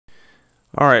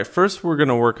Alright, first we're going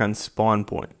to work on spawn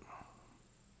point.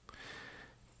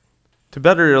 To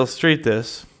better illustrate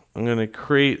this, I'm going to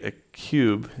create a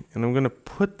cube, and I'm going to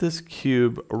put this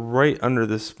cube right under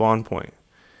this spawn point.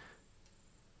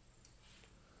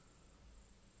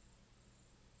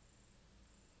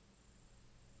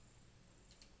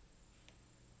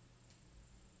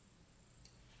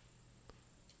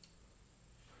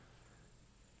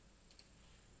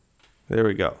 There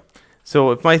we go.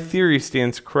 So if my theory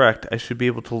stands correct, I should be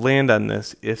able to land on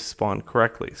this if spawned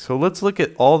correctly. So let's look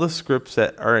at all the scripts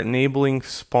that are enabling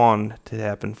spawn to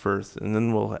happen first, and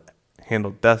then we'll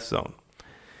handle death zone.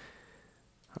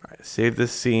 Alright, save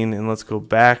this scene, and let's go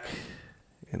back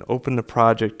and open the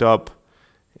project up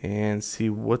and see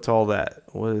what's all that.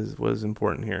 What is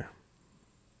important here.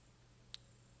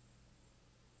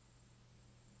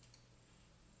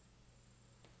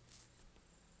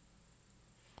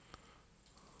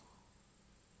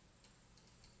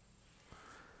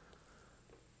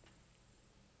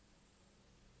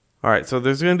 Alright, so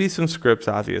there's going to be some scripts,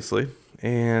 obviously,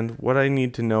 and what I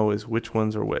need to know is which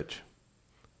ones are which.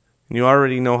 And you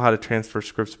already know how to transfer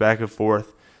scripts back and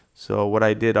forth, so what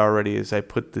I did already is I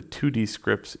put the 2D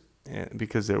scripts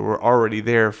because they were already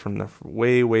there from the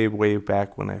way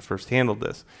back when I first handled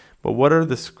this. But what are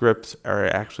the scripts are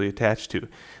actually attached to?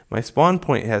 My spawn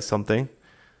point has something,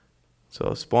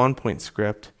 so spawn point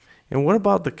script. And what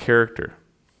about the character?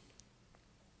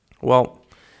 Well,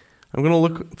 I'm going to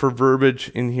look for verbiage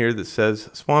in here that says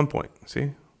spawn point.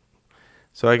 See?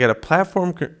 So I got a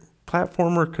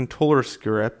platformer controller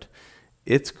script.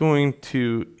 It's going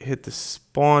to hit the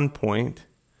spawn point,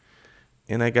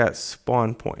 and I got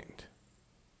spawn point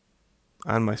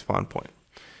on my spawn point.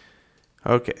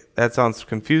 Okay, that sounds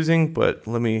confusing, but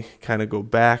let me kind of go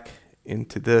back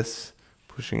into this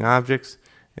pushing objects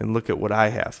and look at what I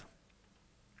have.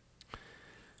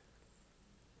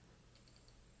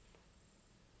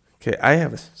 Okay, I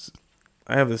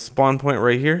have a spawn point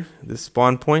right here. This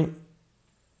spawn point.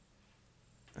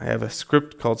 I have a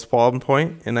script called spawn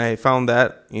point, and I found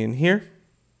that in here.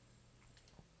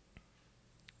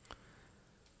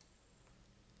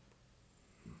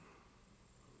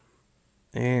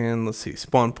 And let's see,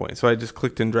 spawn point. So I just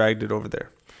clicked and dragged it over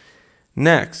there.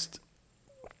 Next,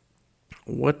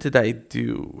 what did I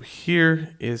do?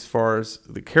 Here, as far as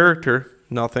the character,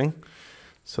 nothing.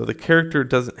 So the character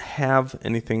doesn't have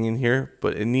anything in here,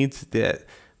 but it needs that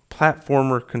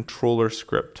platformer controller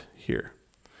script here.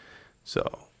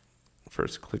 So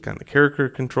first click on the character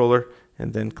controller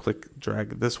and then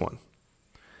drag this one.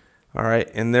 All right,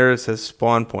 and there it says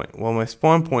spawn point. Well, my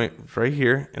spawn point is right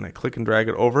here, and I click and drag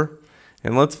it over.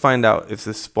 And let's find out if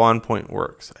this spawn point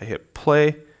works. I hit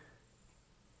play,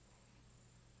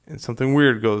 and something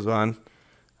weird goes on.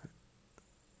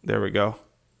 There we go.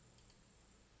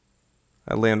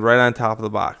 I land right on top of the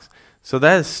box. So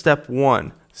that is step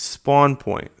one, spawn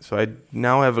point. So I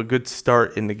now have a good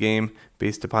start in the game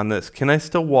based upon this. Can I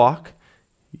still walk?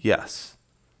 Yes.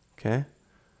 Okay.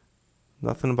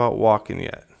 Nothing about walking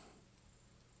yet.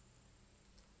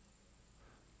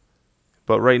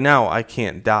 But right now I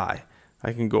can't die.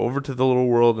 I can go over to the little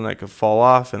world and I can fall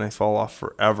off, and I fall off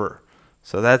forever.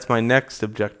 So that's my next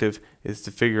objective, is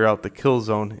to figure out the kill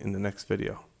zone in the next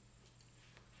video.